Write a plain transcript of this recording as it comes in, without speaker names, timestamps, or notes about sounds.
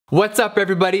What's up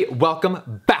everybody?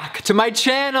 Welcome back to my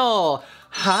channel!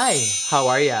 Hi, how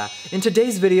are ya? In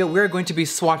today's video, we're going to be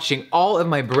swatching all of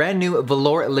my brand new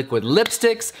Velour Liquid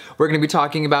Lipsticks. We're gonna be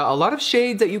talking about a lot of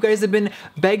shades that you guys have been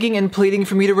begging and pleading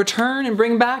for me to return and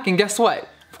bring back, and guess what?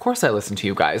 Of course I listen to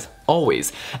you guys,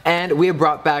 always. And we have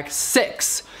brought back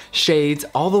 6 shades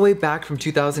all the way back from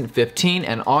 2015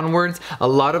 and onwards. A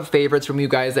lot of favorites from you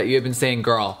guys that you have been saying,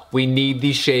 girl, we need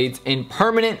these shades in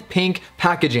permanent pink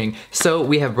packaging. So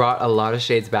we have brought a lot of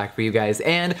shades back for you guys,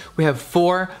 and we have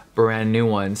 4 brand new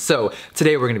ones. So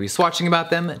today we're gonna be swatching about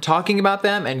them, talking about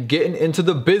them, and getting into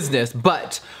the business.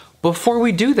 But before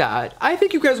we do that, I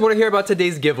think you guys want to hear about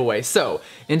today's giveaway. So,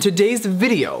 in today's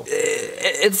video,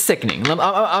 it's sickening.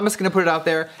 I'm just gonna put it out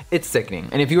there, it's sickening.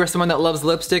 And if you are someone that loves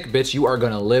lipstick, bitch, you are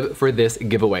gonna live for this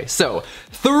giveaway. So,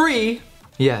 3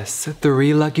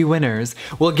 lucky winners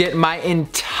will get my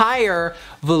entire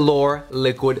Velour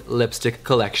Liquid Lipstick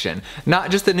collection. Not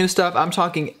just the new stuff, I'm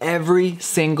talking every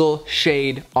single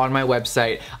shade on my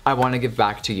website I wanna give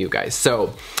back to you guys.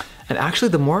 So, and actually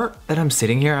the more that I'm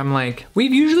sitting here, I'm like,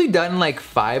 we've usually done like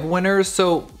 5 winners,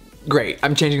 so great,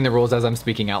 I'm changing the rules as I'm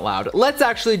speaking out loud. Let's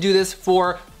actually do this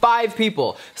for 5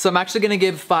 people. So I'm actually gonna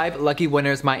give 5 lucky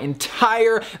winners my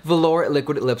entire Velour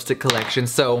Liquid Lipstick collection.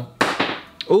 So,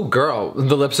 oh girl,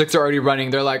 the lipsticks are already running.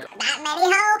 They're like, that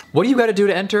many ho? What do you gotta do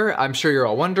to enter? I'm sure you're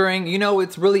all wondering. You know,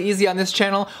 it's really easy on this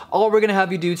channel. All we're gonna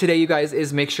have you do today, you guys,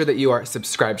 is make sure that you are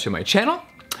subscribed to my channel.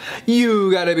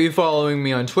 You gotta be following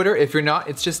me on Twitter. If you're not,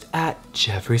 it's just at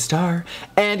Jeffree Star.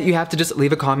 And you have to just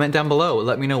leave a comment down below.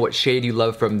 Let me know what shade you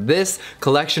love from this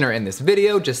collection or in this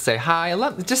video. Just say hi,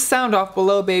 just sound off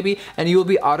below, baby, and you will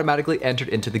be automatically entered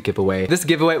into the giveaway. This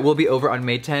giveaway will be over on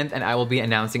May 10th, and I will be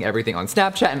announcing everything on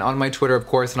Snapchat and on my Twitter, of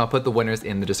course, and I'll put the winners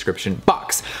in the description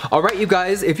box. All right, you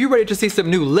guys, if you're ready to see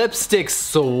some new lipsticks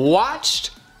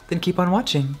swatched, then keep on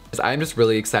watching. I'm just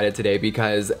really excited today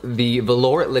because the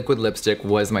Velour Liquid Lipstick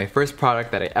was my first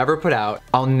product that I ever put out.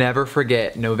 I'll never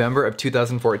forget November of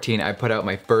 2014, I put out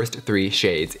my first 3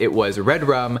 shades. It was Red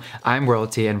Rum, I'm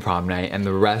Royalty, and Prom Night, and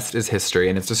the rest is history.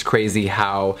 And it's just crazy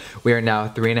how we are now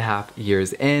 3.5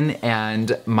 years in,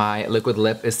 and my liquid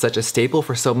lip is such a staple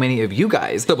for so many of you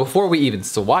guys. So before we even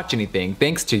swatch anything,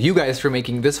 thanks to you guys for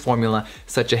making this formula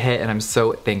such a hit, and I'm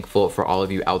so thankful for all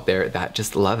of you out there that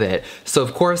just love it. So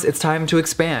of course, it's time to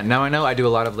expand. Now I know I do a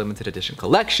lot of limited edition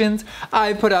collections.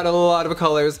 I put out a lot of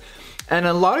colors, and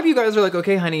a lot of you guys are like,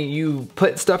 okay honey, you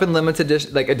put stuff in limited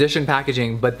edition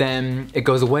packaging, but then it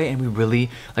goes away and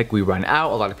we run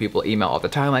out. A lot of people email all the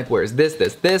time like, where's this?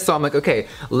 So I'm like, okay,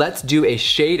 let's do a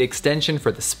shade extension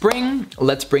for the spring.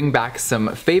 Let's bring back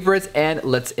some favorites and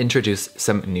let's introduce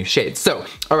some new shades. So,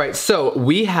 all right, so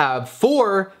we have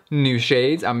 4 new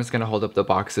shades. I'm just gonna hold up the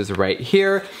boxes right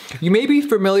here. You may be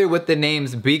familiar with the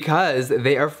names because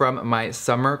they are from my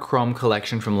Summer Chrome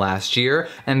collection from last year,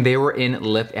 and they were in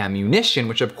Lip Ammunition,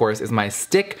 which of course is my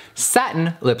stick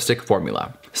satin lipstick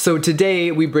formula. So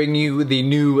today we bring you the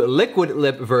new liquid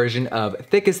lip version of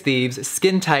Thick as Thieves,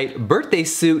 Skin Tight, Birthday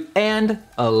Suit, and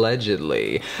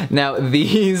Allegedly. Now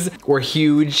these were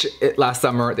huge last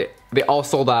summer. They all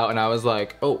sold out, and I was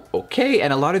like, oh, okay.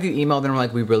 And a lot of you emailed and were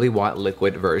like, we really want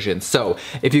liquid versions. So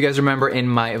if you guys remember in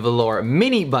my Velour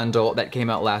mini bundle that came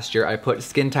out last year, I put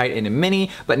Skin Tight in a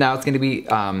mini, but now it's gonna be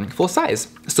full size.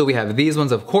 So we have these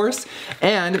ones, of course.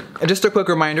 And just a quick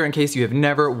reminder, in case you have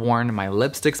never worn my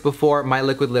lipsticks before, my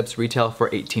liquid lips retail for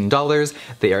 $18.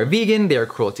 They are vegan, they are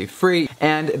cruelty-free,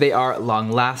 and they are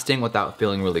long-lasting without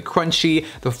feeling really crunchy.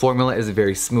 The formula is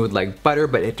very smooth like butter,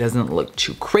 but it doesn't look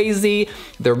too crazy.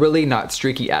 They're really not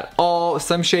streaky at all.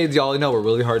 Some shades, y'all know, are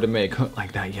really hard to make,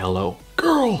 like that yellow.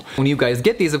 Girl! When you guys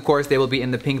get these, of course, they will be in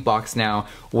the pink box now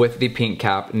with the pink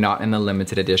cap, not in the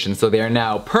limited edition. So they are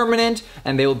now permanent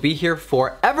and they will be here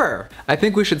forever. I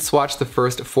think we should swatch the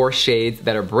first 4 shades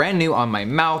that are brand new on my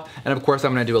mouth. And of course,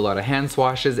 I'm gonna do a lot of hand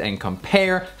swashes and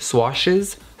compare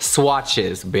swatches,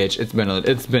 bitch.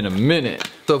 It's been a minute.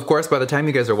 So of course, by the time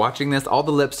you guys are watching this, all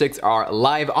the lipsticks are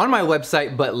live on my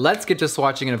website, but let's get to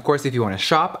swatching. And of course, if you wanna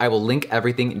shop, I will link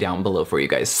everything down below for you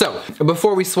guys. So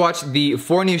before we swatch the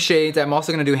 4 new shades, I'm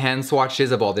also gonna do hand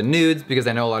swatches of all the nudes because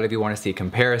I know a lot of you wanna see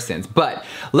comparisons. But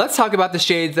let's talk about the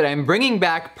shades that I'm bringing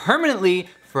back permanently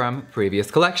from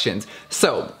previous collections.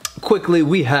 So quickly,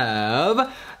 we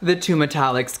have the 2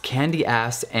 metallics,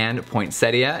 Candyass and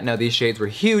Poinsettia. Now these shades were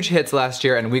huge hits last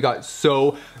year, and we got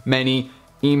so many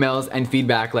emails and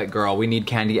feedback like, girl, we need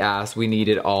Candyass, we need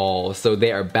it all. So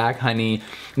they are back, honey.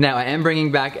 Now I am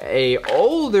bringing back a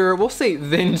older, we'll say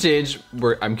vintage,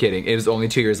 I'm kidding, it is only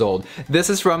 2 years old. This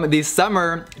is from the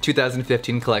summer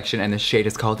 2015 collection and the shade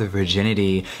is called the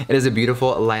Virginity. It is a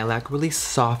beautiful lilac, really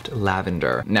soft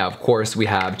lavender. Now of course we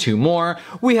have two more.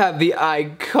 We have the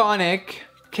iconic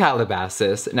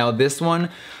Calabasas. Now this one,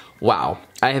 wow.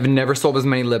 I have never sold as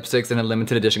many lipsticks in a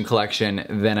limited edition collection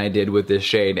than I did with this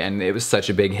shade, and it was such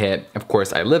a big hit. Of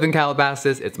course, I live in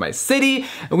Calabasas, it's my city,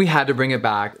 and we had to bring it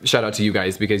back. Shout out to you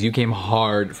guys because you came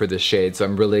hard for this shade, so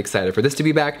I'm really excited for this to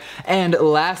be back. And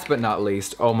last but not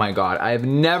least, oh my god, I have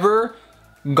never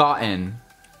gotten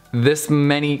this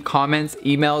many comments,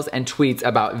 emails, and tweets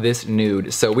about this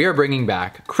nude. So we are bringing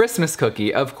back Christmas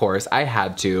Cookie, of course, I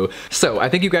had to. So I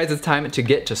think you guys, it's time to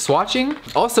get to swatching.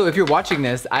 Also, if you're watching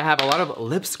this, I have a lot of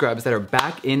lip scrubs that are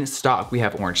back in stock. We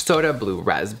have orange soda, blue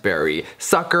raspberry,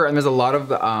 sucker, and there's a lot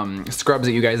of scrubs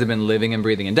that you guys have been living and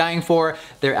breathing and dying for.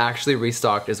 They're actually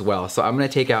restocked as well. So I'm gonna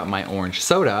take out my orange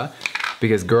soda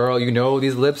because girl, you know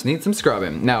these lips need some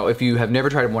scrubbing. Now, if you have never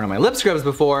tried one of my lip scrubs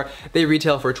before, they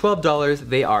retail for $12.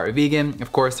 They are vegan.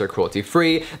 Of course, they're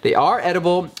cruelty-free. They are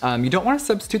edible. You don't want to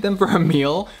substitute them for a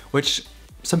meal, which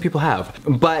some people have,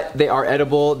 but they are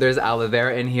edible. There's aloe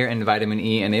vera in here and vitamin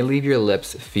E, and they leave your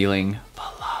lips feeling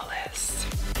flawless.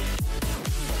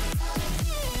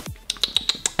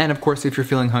 And of course, if you're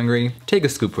feeling hungry, take a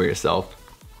scoop for yourself.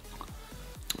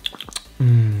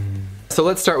 So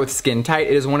let's start with Skin Tight.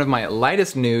 It is one of my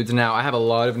lightest nudes. Now, I have a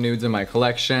lot of nudes in my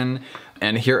collection,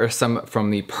 and here are some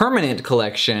from the permanent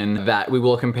collection that we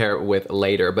will compare with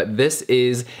later. But this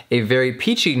is a very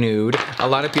peachy nude. A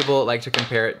lot of people like to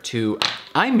compare it to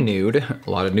I'm Nude. A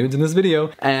lot of nudes in this video.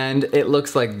 And it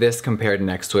looks like this compared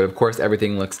next to it. Of course,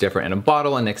 everything looks different in a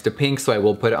bottle and next to pink, so I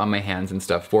will put it on my hands and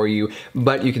stuff for you.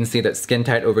 But you can see that Skin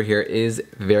Tight over here is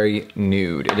very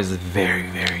nude. It is very,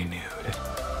 very nude.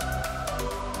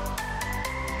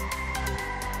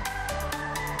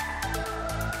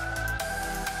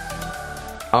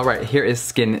 All right, here is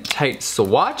Skin Tight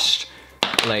Swatched.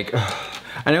 Like,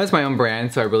 I know it's my own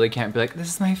brand, so I really can't be like, this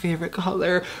is my favorite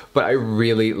color, but I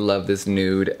really love this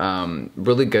nude.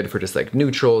 Really good for just like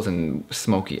neutrals and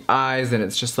smoky eyes, and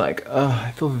it's just like,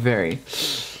 I feel very...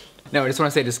 Now, I just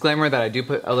wanna say disclaimer that I do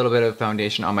put a little bit of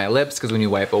foundation on my lips, because when you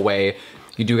wipe away,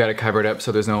 you do gotta cover it up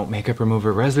so there's no makeup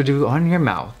remover residue on your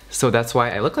mouth. So that's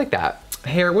why I look like that.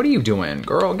 Hair, what are you doing?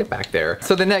 Girl, get back there.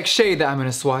 So the next shade that I'm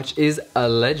gonna swatch is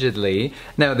Allegedly.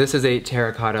 Now this is a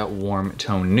terracotta warm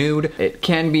tone nude. It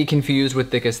can be confused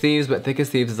with Thick as Thieves, but Thick as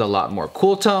Thieves is a lot more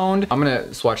cool toned. I'm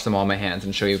gonna swatch them all in my hands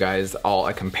and show you guys all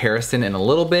a comparison in a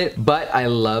little bit, but I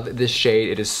love this shade.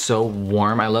 It is so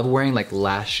warm. I love wearing like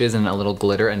lashes and a little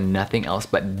glitter and nothing else,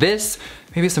 but this,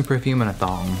 maybe some perfume and a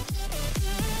thong.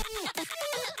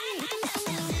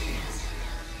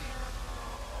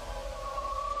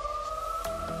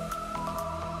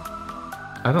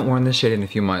 I haven't worn this shade in a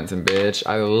few months, and bitch,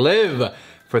 I live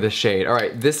for this shade. All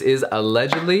right, this is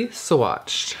Allegedly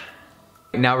swatched.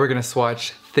 Now we're gonna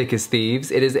swatch Thick as Thieves.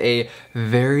 It is a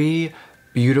very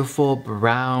beautiful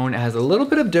brown. It has a little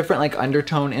bit of different like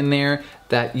undertone in there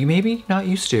that you may be not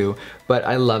used to, but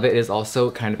I love it. It is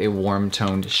also kind of a warm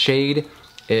toned shade.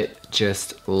 It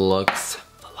just looks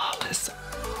flawless.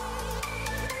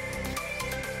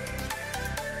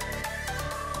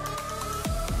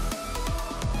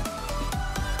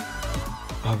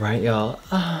 All right, y'all.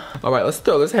 All right, let's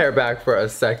throw this hair back for a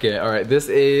second. All right, this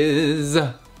is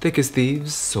Thick as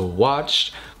Thieves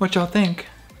Swatched. What y'all think?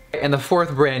 And the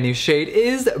fourth brand new shade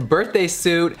is Birthday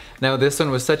Suit. Now this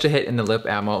one was such a hit in the lip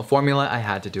ammo formula, I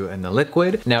had to do it in the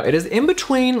liquid. Now it is in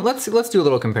between, let's do a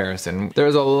little comparison.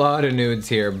 There's a lot of nudes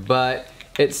here, but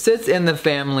it sits in the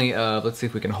family of, let's see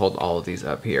if we can hold all of these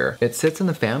up here. It sits in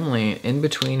the family in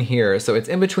between here. So it's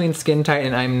in between Skin Tight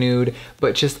and I'm Nude,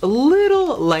 but just a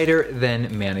little lighter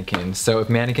than Mannequin. So if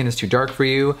Mannequin is too dark for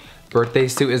you, Birthday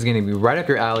Suit is gonna be right up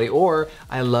your alley, or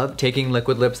I love taking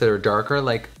liquid lips that are darker,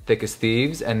 like Thick as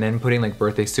Thieves, and then putting like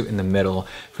Birthday Suit in the middle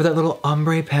for that little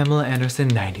ombre Pamela Anderson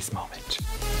 90s moment.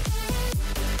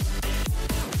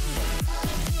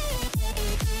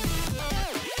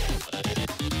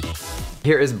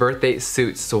 Here is Birthday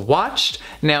Suit Swatched.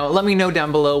 Now let me know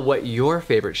down below what your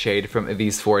favorite shade from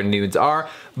these four nudes are,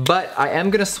 but I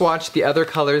am gonna swatch the other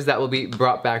colors that will be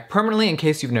brought back permanently in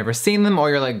case you've never seen them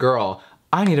or you're like, girl,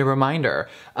 I need a reminder.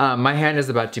 My hand is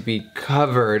about to be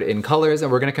covered in colors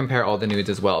and we're gonna compare all the nudes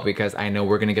as well because I know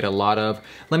we're gonna get a lot of,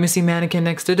 let me see Mannequin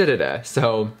next to da-da-da.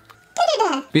 So,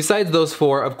 da-da-da. Besides those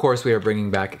four, of course, we are bringing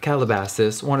back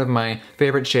Calabasas, one of my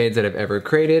favorite shades that I've ever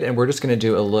created, and we're just gonna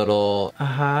do a little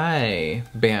hi,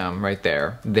 bam, right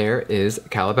there. There is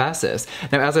Calabasas.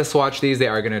 Now, as I swatch these, they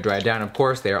are gonna dry down, of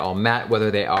course. They are all matte, whether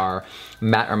they are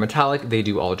matte or metallic, they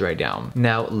do all dry down.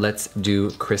 Now, let's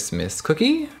do Christmas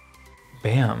Cookie.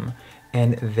 Bam.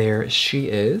 And there she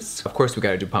is. Of course, we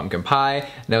gotta do pumpkin pie.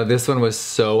 Now this one was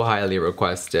so highly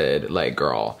requested. Like,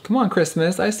 girl, come on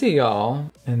Christmas, I see y'all.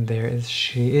 And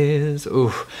she is.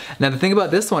 Oof. Now the thing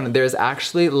about this one, there's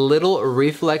actually little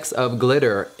reflex of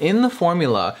glitter in the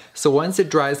formula. So once it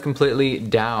dries completely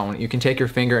down, you can take your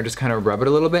finger and just kind of rub it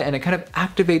a little bit and it kind of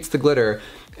activates the glitter.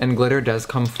 And glitter does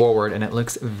come forward and it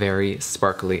looks very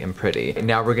sparkly and pretty.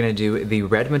 Now we're gonna do the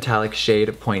red metallic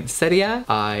shade Poinsettia.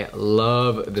 I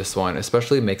love this one,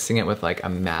 especially mixing it with like a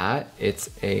matte.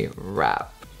 It's a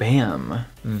wrap. Bam.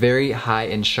 Very high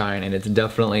in shine, and it's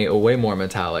definitely way more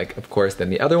metallic, of course,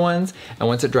 than the other ones. And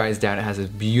once it dries down, it has this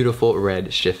beautiful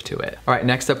red shift to it. All right,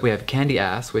 next up we have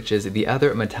Candyass, which is the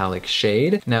other metallic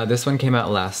shade. Now this one came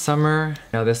out last summer.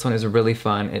 Now this one is really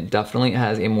fun. It definitely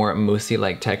has a more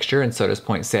moussey-like texture, and so does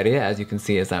Poinsettia, as you can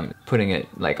see as I'm putting it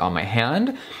like on my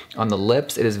hand. On the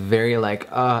lips, it is very like,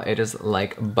 it is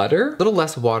like butter. A little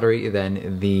less watery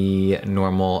than the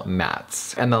normal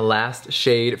mattes. And the last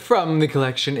shade from the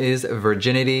collection is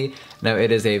Virginity. Now it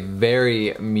is a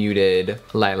very muted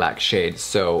lilac shade.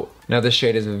 So now the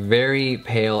shade is very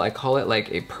pale. I call it like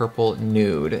a purple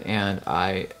nude, and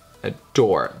I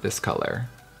adore this color.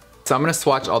 So I'm gonna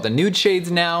swatch all the nude shades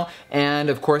now, and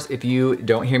of course if you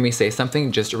don't hear me say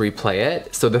something, just replay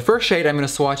it. So the first shade I'm gonna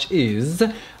swatch is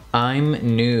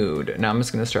I'm Nude. Now I'm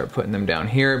just gonna start putting them down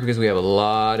here because we have a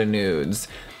lot of nudes.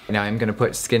 Now I'm gonna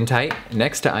put Skin Tight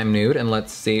next to I'm Nude, and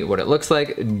let's see what it looks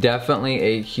like. Definitely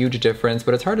a huge difference,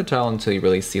 but it's hard to tell until you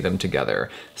really see them together.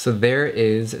 So there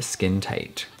is Skin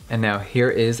Tight. And now here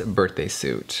is Birthday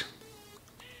Suit.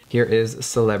 Here is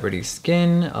Celebrity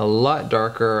Skin, a lot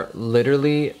darker,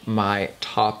 literally my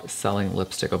top selling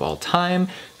lipstick of all time.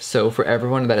 So for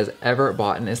everyone that has ever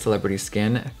bought a Celebrity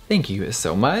Skin, thank you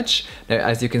so much. Now,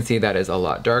 as you can see, that is a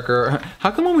lot darker.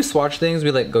 How come when we swatch things,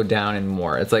 we like go down and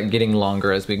more? It's like getting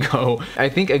longer as we go. I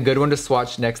think a good one to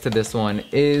swatch next to this one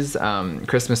is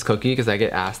Christmas Cookie, because I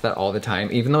get asked that all the time.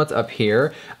 Even though it's up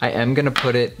here, I am gonna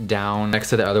put it down next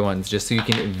to the other ones just so you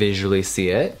can visually see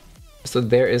it. So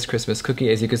there is Christmas Cookie.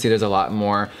 As you can see, there's a lot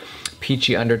more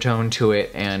peachy undertone to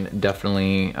it, and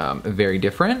definitely very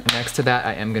different. Next to that,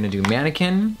 I am gonna do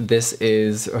Mannequin. This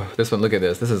is, this one, look at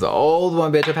this. This is an old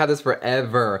one, bitch. I've had this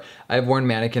forever. I've worn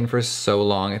Mannequin for so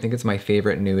long. I think it's my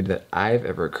favorite nude that I've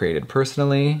ever created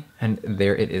personally. And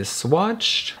there it is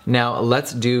swatched. Now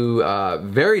let's do a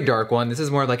very dark one. This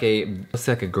is more like a, it's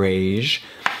like a grayish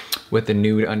with the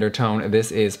nude undertone.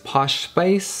 This is Posh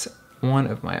Spice. One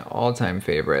of my all-time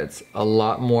favorites. A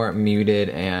lot more muted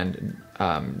and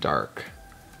dark.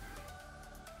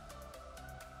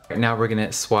 Now we're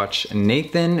gonna swatch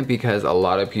Nathan because a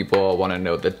lot of people wanna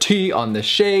know the tea on the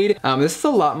shade. This is a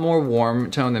lot more warm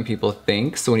tone than people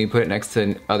think. So when you put it next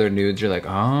to other nudes, you're like,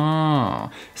 oh.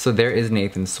 So there is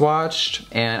Nathan swatched.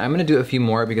 And I'm gonna do a few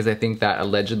more because I think that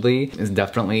allegedly is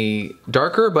definitely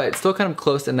darker, but it's still kind of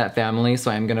close in that family. So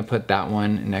I'm gonna put that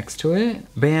one next to it.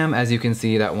 Bam, as you can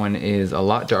see, that one is a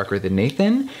lot darker than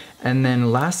Nathan. And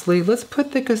then lastly, let's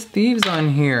put Thickest Thieves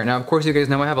on here. Now, of course, you guys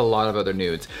know I have a lot of other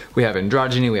nudes. We have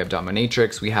Androgyny, we have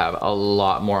Dominatrix, we have a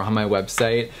lot more on my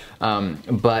website.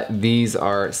 But these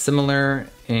are similar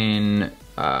in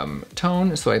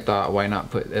tone, so I thought, why not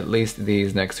put at least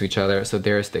these next to each other? So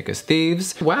there's Thickest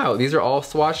Thieves. Wow, these are all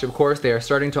swatched. Of course, they are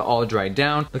starting to all dry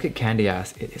down. Look at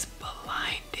Candyass, it is blinding.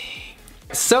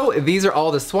 So these are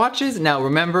all the swatches. Now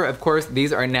remember, of course,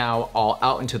 these are now all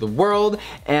out into the world,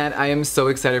 and I am so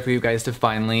excited for you guys to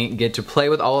finally get to play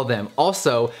with all of them.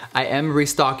 Also, I am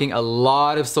restocking a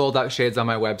lot of sold out shades on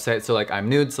my website. So like I'm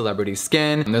Nude, Celebrity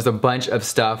Skin, and there's a bunch of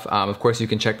stuff. Of course, you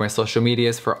can check my social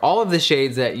medias for all of the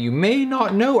shades that you may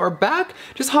not know are back.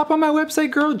 Just hop on my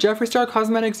website, girl, Jeffree Star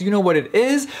Cosmetics, you know what it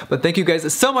is. But thank you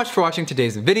guys so much for watching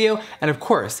today's video. And of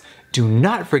course, do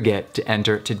not forget to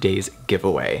enter today's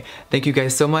giveaway. Thank you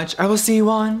guys so much. I will see you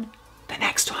on the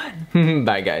next one.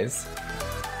 Bye, guys.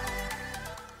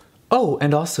 Oh,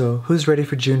 and also, who's ready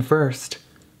for June 1st?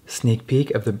 Sneak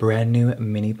peek of the brand new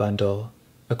mini bundle,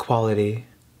 Equality.